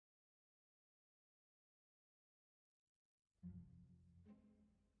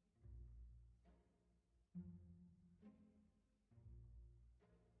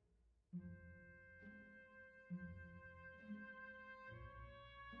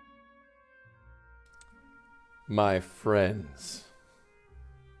my friends.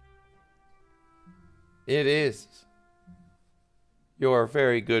 It is your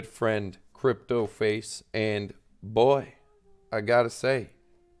very good friend, CryptoFace, and boy, I gotta say,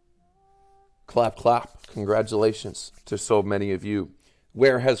 clap, clap, congratulations to so many of you.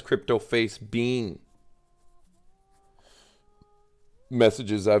 Where has CryptoFace been?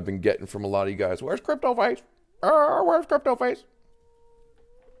 Messages I've been getting from a lot of you guys. Where's CryptoFace? Where's CryptoFace?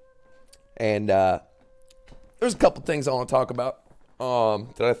 And there's a couple things I want to talk about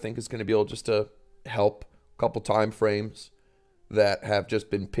that I think is going to be able just to help. A couple time frames that have just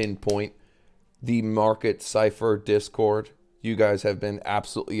been pinpoint. The Market Cipher Discord. You guys have been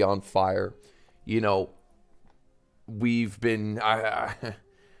absolutely on fire. You know, we've been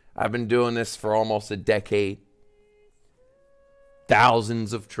I've been doing this for almost a decade.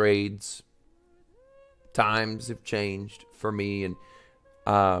 Thousands of trades. Times have changed for me, and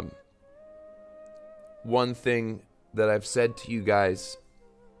one thing that I've said to you guys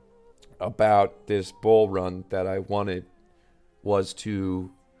about this bull run that I wanted was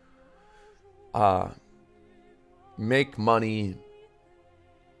to make money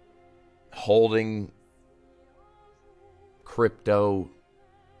holding crypto,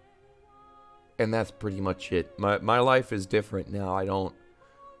 and that's pretty much it. My life is different now.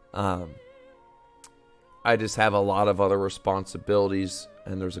 I just have a lot of other responsibilities,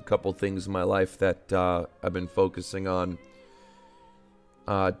 and there's a couple things in my life that I've been focusing on.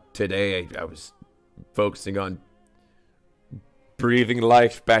 Today I was focusing on breathing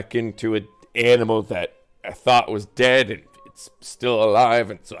life back into an animal that I thought was dead, and it's still alive,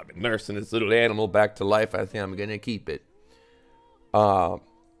 and so I've been nursing this little animal back to life. I think I'm gonna keep it. Man,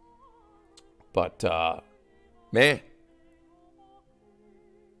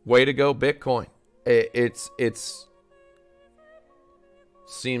 way to go, Bitcoin. It's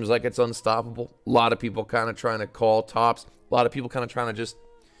seems like it's unstoppable. A lot of people kind of trying to call tops. A lot of people kind of trying to just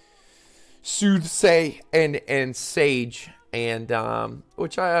soothsay and sage, and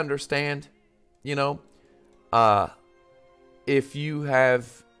which I understand. You know, if you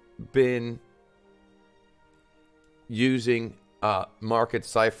have been using Market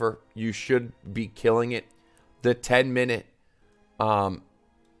Cipher, you should be killing it. The 10-minute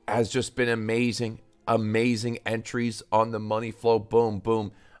has just been amazing entries on the money flow. Boom,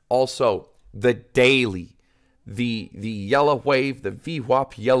 boom. Also, the daily, the yellow wave, the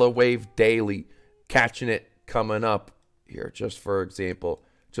VWAP yellow wave daily, catching it coming up here. Just for example,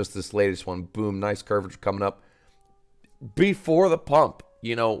 just this latest one, boom, nice curvature coming up before the pump.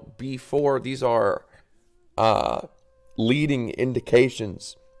 You know, before, these are leading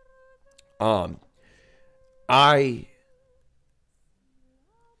indications. You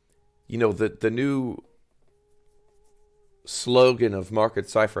know, the new slogan of Market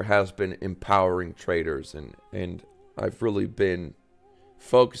Cipher has been empowering traders, and I've really been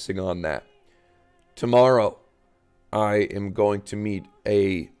focusing on that. Tomorrow, I am going to meet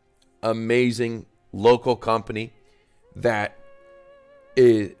a amazing local company that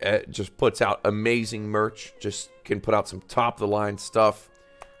just puts out amazing merch, just can put out some top-of-the-line stuff.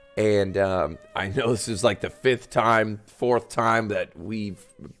 And I know this is like the fourth time that we've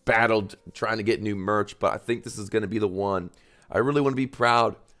battled trying to get new merch, but I think this is going to be the one. I really want to be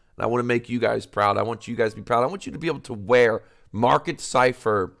proud, and I want to make you guys proud. I want you guys to be proud. I want you to be able to wear Market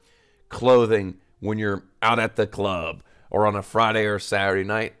Cipher clothing when you're out at the club or on a Friday or Saturday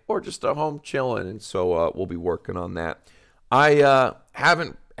night or just at home chilling. And so we'll be working on that. I didn't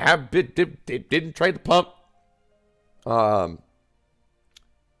trade the pump.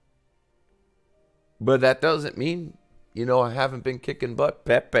 But that doesn't mean, you know, I haven't been kicking butt.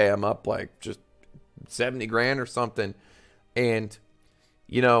 Pepe, I'm up like just 70 grand or something. And,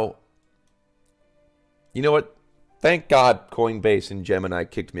 you know what? Thank God Coinbase and Gemini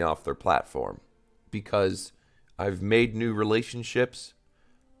kicked me off their platform, because I've made new relationships.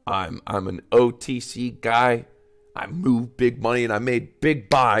 I'm an OTC guy. I move big money, and I made big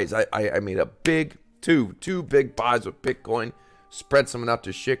buys. I made a big two big buys of Bitcoin, spread some out to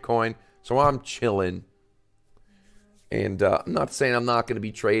shitcoin. So I'm chilling, and I'm not saying I'm not going to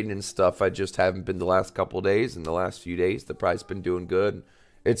be trading and stuff. I just haven't been the last couple of days. And the last few days, the price been doing good.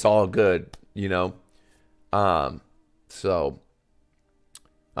 It's all good, you know. So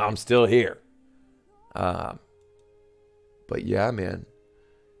I'm still here. But yeah, man,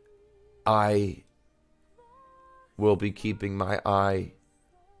 I will be keeping my eye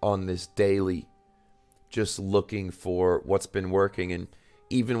on this daily, just looking for what's been working. And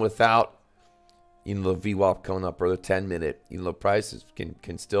even without, you know, the VWAP coming up or the 10-minute, you know, the prices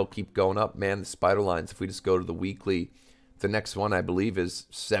can still keep going up, man. The spider lines, if we just go to the weekly, the next one I believe is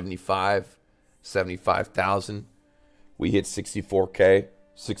 75. 75,000. We hit 64K.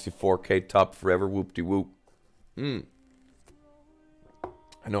 64K top forever. Whoop-de-whoop. I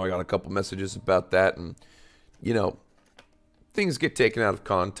know I got a couple messages about that, and, you know, things get taken out of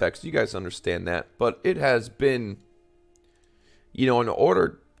context. You guys understand that. But it has been, you know, in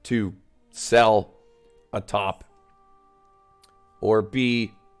order to sell a top or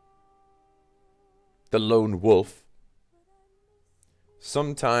be the lone wolf,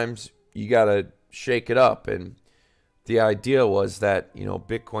 sometimes you got to shake it up. And the idea was that, you know,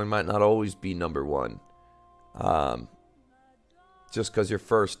 Bitcoin might not always be number one. Just because you're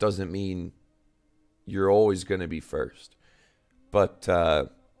first doesn't mean you're always going to be first. But,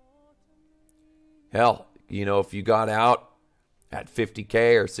 hell, you know, if you got out at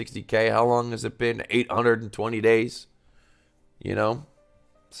 50K or 60K, how long has it been? 820 days, you know?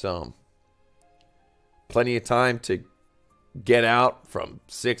 So, plenty of time to get out from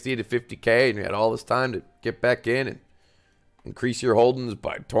 60 to 50K, and you had all this time to get back in and increase your holdings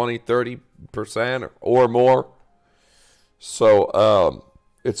by 20, 30% or more. So,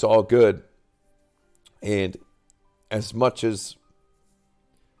 it's all good. And as much as,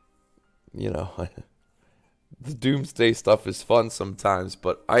 you know, the doomsday stuff is fun sometimes,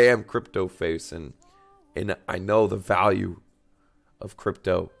 but I am CryptoFace, and I know the value of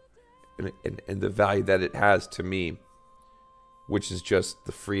crypto and the value that it has to me, which is just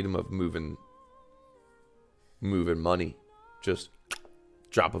the freedom of moving money, just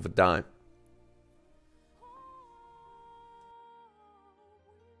drop of a dime.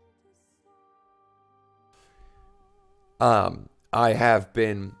 I have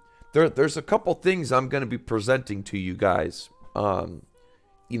been there's a couple things I'm going to be presenting to you guys. You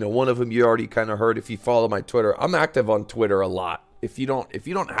know, one of them you already kind of heard if you follow my Twitter. I'm active on Twitter a lot. If you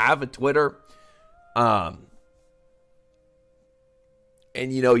don't have a Twitter, and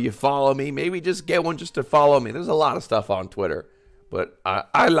you know, you follow me, maybe just get one just to follow me. There's a lot of stuff on Twitter, but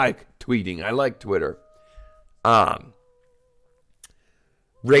I like tweeting. I like Twitter.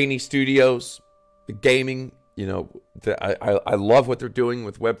 Rainy Studios, the gaming, you know, I love what they're doing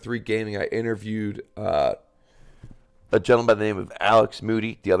with Web3 gaming. I interviewed a gentleman by the name of Alex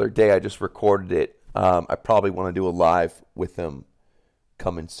Moody the other day. I just recorded it. I probably want to do a live with him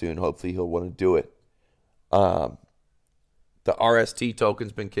coming soon. Hopefully he'll want to do it. The RST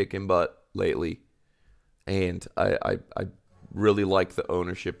token's been kicking butt lately, and I really like the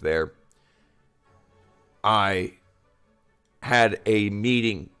ownership there. I had a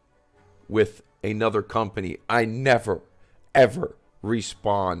meeting with another company. I never, ever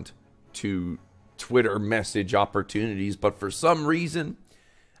respond to Twitter message opportunities, but for some reason,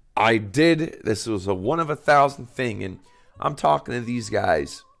 I did. This was a 1 of 1,000 thing, and I'm talking to these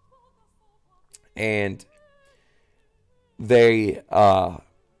guys, and they are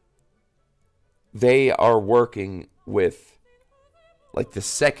working with like the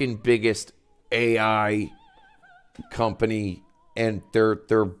second biggest AI company, and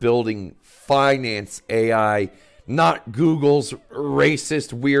they're building finance AI, not Google's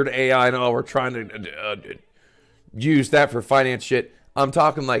racist weird AI. No, we're trying to use that for finance shit. I'm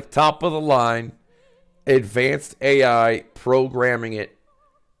talking like top of the line, advanced AI, programming it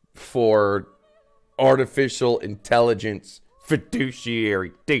for artificial intelligence,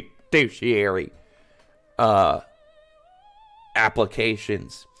 fiduciary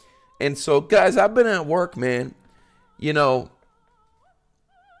applications. And so, guys, I've been at work, man. You know,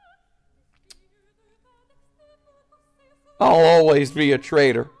 I'll always be a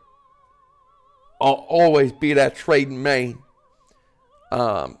trader. I'll always be that trading man.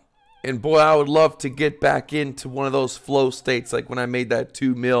 And boy, I would love to get back into one of those flow states, like when I made that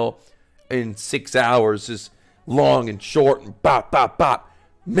 2 mil in 6 hours, just long and short and bop, bop, bop.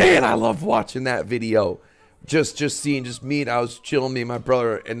 Man, I love watching that video. Just seeing just me, and I was chilling, me and my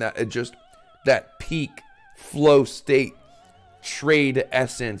brother, and that just that peak flow state trade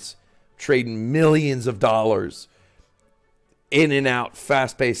essence, trading millions of dollars in and out,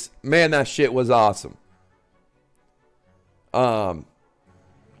 fast paced. Man, that shit was awesome. Man,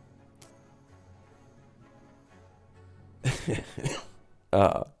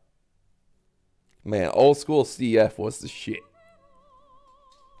 old school CF was the shit.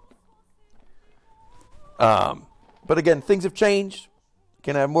 But again, things have changed.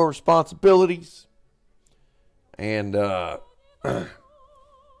 Can have more responsibilities. And,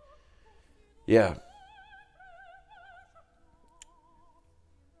 yeah.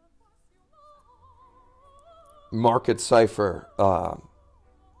 Market Cipher,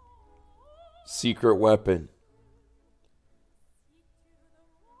 Secret Weapon.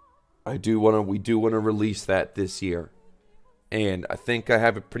 We do want to release that this year. and I think I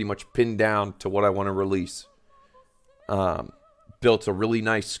have it pretty much pinned down to what I want to release. Built a really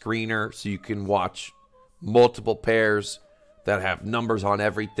nice screener so you can watch multiple pairs that have numbers on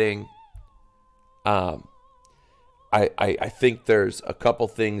everything. I think there's a couple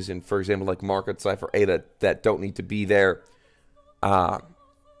things in, for example, like Market Cipher A that don't need to be there.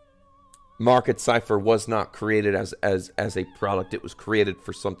 Market Cipher was not created as a product. It was created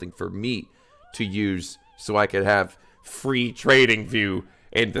for something for me to use so I could have free trading view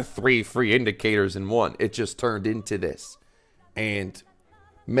and the 3 free indicators in one. It just turned into this. And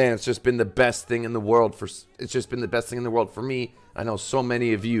man, it's just been the best thing in the world for me. I know so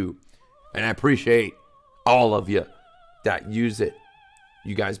many of you, and I appreciate all of you that use it.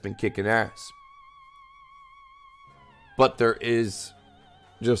 You guys been kicking ass. But there is,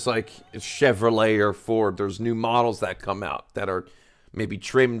 just like Chevrolet or Ford, there's new models that come out that are maybe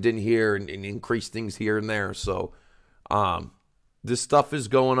trimmed in here and increase things here and there. So this stuff is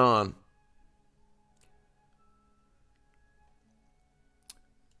going on.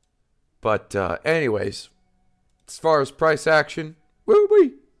 But anyways, as far as price action,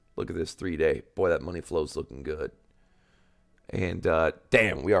 woo-wee. Look at this 3-day. Boy, that money flow's looking good. And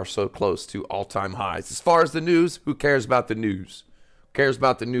damn, we are so close to all-time highs. As far as the news, who cares about the news? Who cares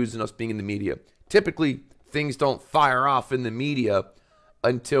about the news and us being in the media? Typically, things don't fire off in the media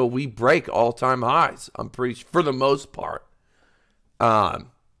until we break all-time highs. I'm pretty sure, for the most part. And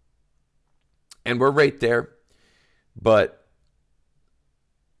we're right there. But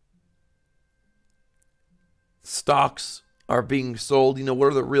stocks are being sold. You know, what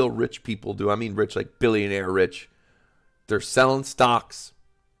do the real rich people do? I mean rich, like billionaire rich. They're selling stocks.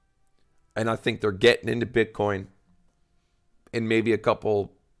 And I think they're getting into Bitcoin. And maybe a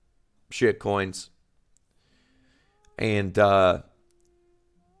couple shit coins. And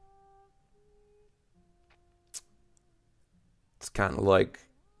it's kind of like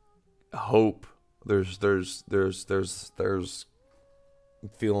hope. There's I'm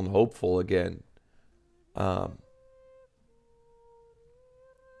feeling hopeful again.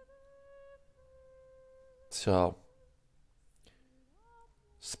 So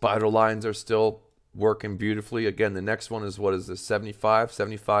spider lines are still working beautifully. Again, the next one is, what is this,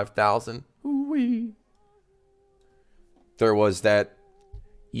 75,000. Ooh-wee. There was that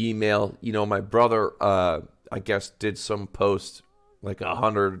email, you know, my brother I guess did some post, like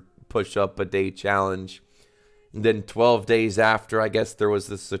 100 push-up a day challenge. And then 12 days after, I guess there was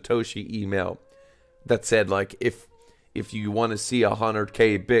this Satoshi email that said, like, if you want to see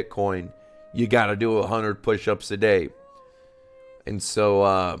 100K Bitcoin, you got to do 100 push-ups a day. And so,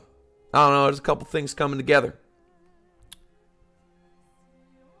 I don't know, there's a couple things coming together.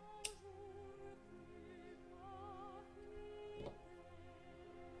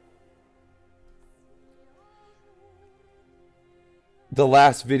 The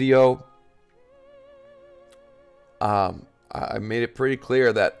last video, I made it pretty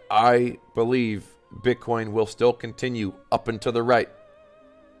clear that I believe Bitcoin will still continue up and to the right.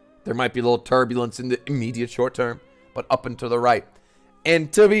 There might be a little turbulence in the immediate short term, but up and to the right. And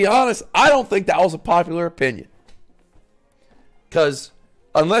to be honest, I don't think that was a popular opinion. Because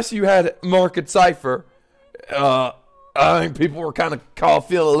unless you had Market Cipher, I think people were kind of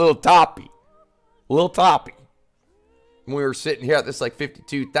feeling a little toppy. A little toppy. When we were sitting here at this like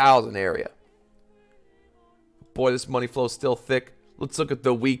 52,000 area. Boy, this money flow is still thick. Let's look at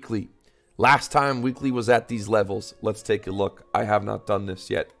the weekly. Last time weekly was at these levels. Let's take a look. I have not done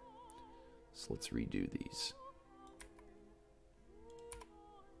this yet. So let's redo these.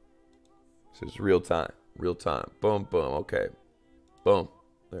 This is real time. Real time. Boom, boom. Okay. Boom.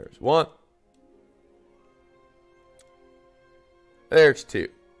 There's one. There's two.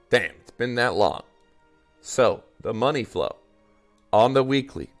 Damn, it's been that long. So, the money flow on the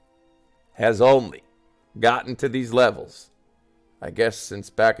weekly has only gotten to these levels, I guess, since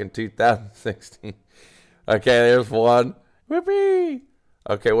back in 2016. Okay, there's one. Whoopee!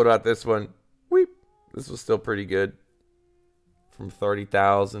 Okay, what about this one? Weep. This was still pretty good. From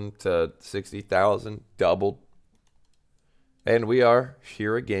 30,000 to 60,000, doubled. And we are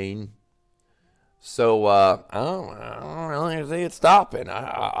here again. So, I don't really see it stopping.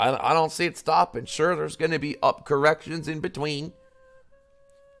 I don't see it stopping. Sure, there's going to be up corrections in between.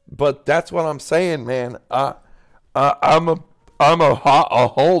 But that's what I'm saying, man. I'm a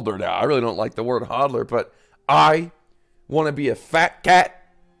holder now. I really don't like the word hodler, but I want to be a fat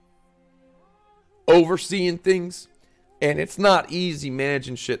cat overseeing things. And it's not easy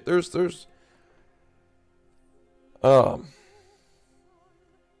managing shit.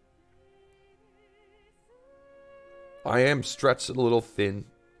 I am stretched a little thin,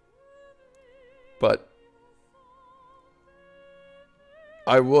 but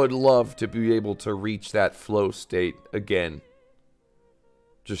I would love to be able to reach that flow state again.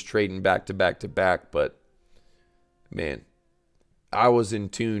 Just trading back to back to back, but man, I was in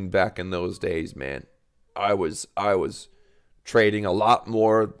tune back in those days, man. I was trading a lot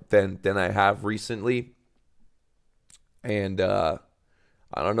more than I have recently. And I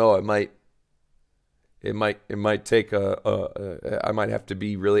don't know, it might take I might have to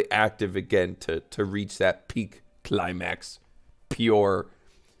be really active again to reach that peak climax, pure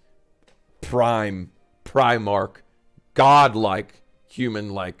primarch, godlike,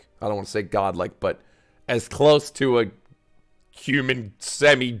 human-like. I don't want to say godlike, but as close to a human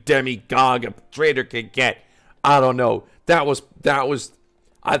semi-demigod a trader could get. I don't know. There's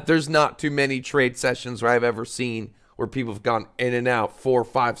not too many trade sessions where I've ever seen where people have gone in and out 4,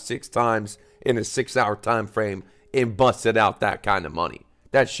 5, 6 times in a 6-hour time frame and busted out that kind of money.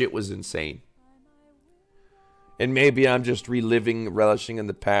 That shit was insane. And maybe I'm just relishing in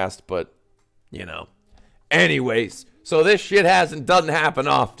the past, but, you know. Anyways, so this shit doesn't happen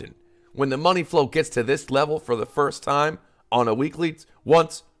often. When the money flow gets to this level for the first time on a weekly,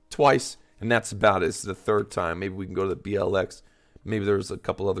 once, twice, and that's about it. This is the third time. Maybe we can go to the BLX. Maybe there was a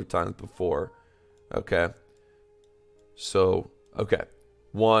couple other times before. Okay. So, okay.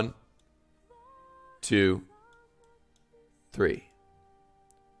 1, 2, 3.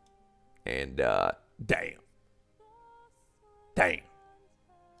 And, damn.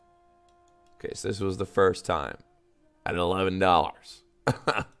 Okay, so this was the first time at $11.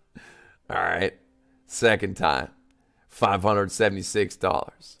 All right. Second time,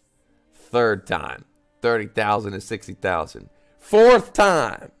 $576. Third time, $30,000 and $60,000. Fourth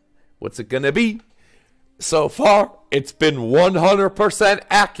time, what's it gonna be? So far, it's been 100%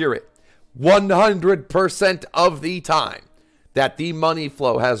 accurate. 100% of the time that the money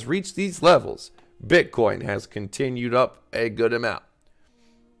flow has reached these levels, Bitcoin has continued up a good amount.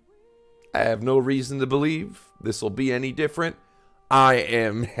 I have no reason to believe this will be any different. I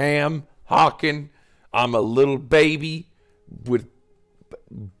am ham hawking. I'm a little baby with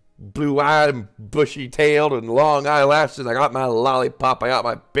blue-eyed and bushy-tailed and long eyelashes. I got my lollipop. I got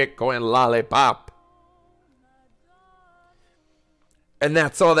my Bitcoin lollipop. And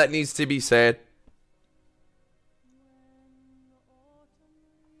that's all that needs to be said.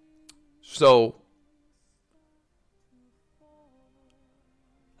 So,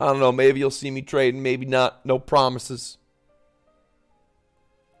 I don't know. Maybe you'll see me trading. Maybe not. No promises.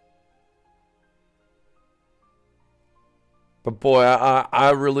 But boy,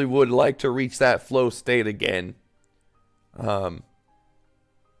 I really would like to reach that flow state again. That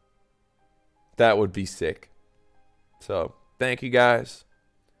would be sick. So, thank you guys.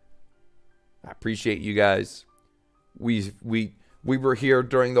 I appreciate you guys. We were here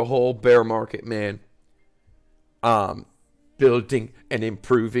during the whole bear market, man. Building and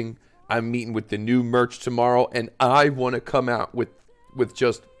improving. I'm meeting with the new merch tomorrow, and I want to come out with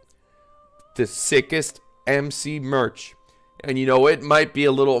just the sickest MC merch. And you know, it might be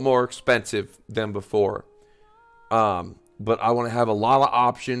a little more expensive than before. But I want to have a lot of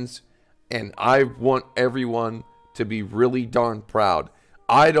options, and I want everyone to be really darn proud.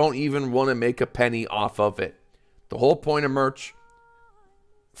 I don't even want to make a penny off of it. The whole point of merch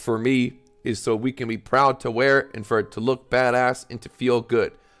for me is so we can be proud to wear it and for it to look badass and to feel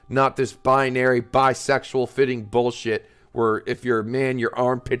good. Not this binary bisexual fitting bullshit where if you're a man, your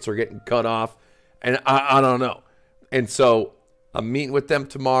armpits are getting cut off. And I don't know. And so I'm meeting with them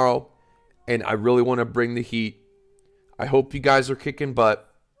tomorrow, and I really want to bring the heat. I hope you guys are kicking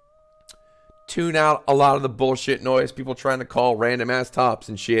butt. Tune out a lot of the bullshit noise, people trying to call random ass tops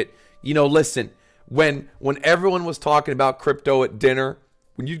and shit. You know, listen, when everyone was talking about crypto at dinner,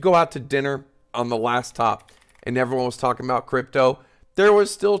 when you'd go out to dinner on the last top and everyone was talking about crypto, there was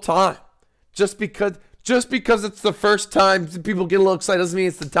still time. Just because it's the first time people get a little excited doesn't mean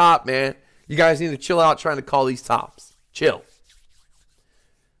it's the top, man. You guys need to chill out trying to call these tops. Chill.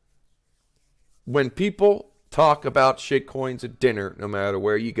 When people talk about shitcoins at dinner, no matter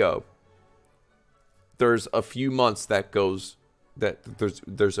where you go, there's a few months there's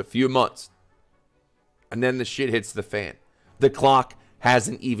a few months, and then the shit hits the fan. The clock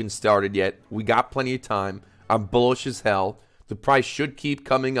hasn't even started yet. We got plenty of time. I'm bullish as hell. The price should keep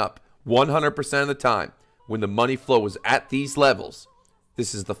coming up 100% of the time. When the money flow is at these levels,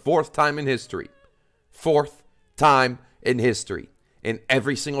 this is the fourth time in history. Fourth time in history. And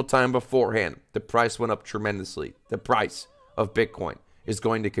every single time beforehand, the price went up tremendously. The price of Bitcoin is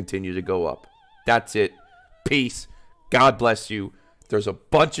going to continue to go up. That's it. Peace. God bless you. There's a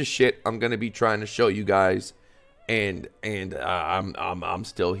bunch of shit I'm going to be trying to show you guys. And I'm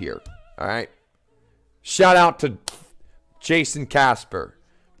still here. All right. Shout out to Jason Casper.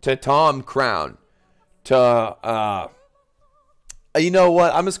 to Tom Crown, to, you know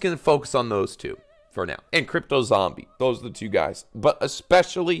what? I'm just going to focus on those two for now. And Crypto Zombie. Those are the two guys. But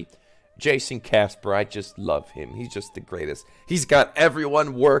especially Jason Casper. I just love him. He's just the greatest. He's got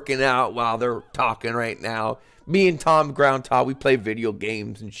everyone working out while they're talking right now. Me and Tom Groundhog, we play video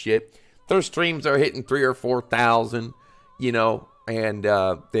games and shit. Their streams are hitting 3,000 or 4,000, you know, and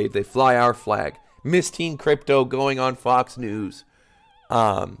they fly our flag. Miss Teen Crypto going on Fox News.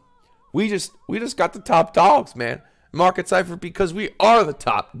 We just got the top dogs, man. Market Cipher, because we are the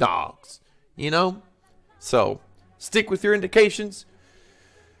top dogs, you know. So stick with your indications.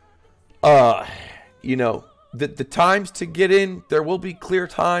 You know, the times to get in, there will be clear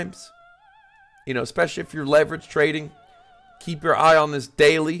times. You know, especially if you're leverage trading. Keep your eye on this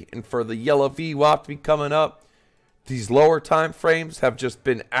daily, and for the yellow VWAP to be coming up. These lower time frames have just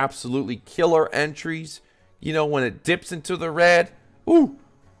been absolutely killer entries. You know, when it dips into the red, ooh,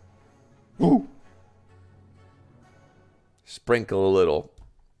 ooh, sprinkle a little.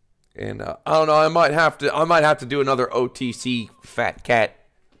 And I don't know, I might have to do another OTC fat cat.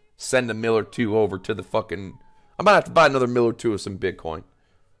 Send a mill or two over to the fucking. I might have to buy another mill or two of some Bitcoin,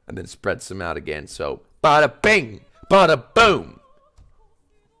 and then spread some out again. So bada bing, bada boom.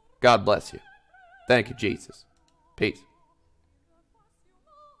 God bless you. Thank you, Jesus. Peace.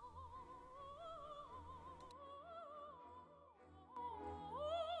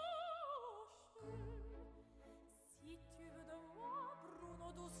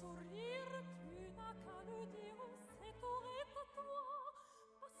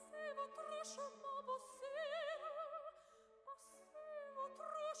 Chemin bossé, passez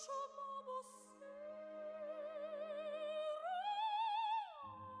votre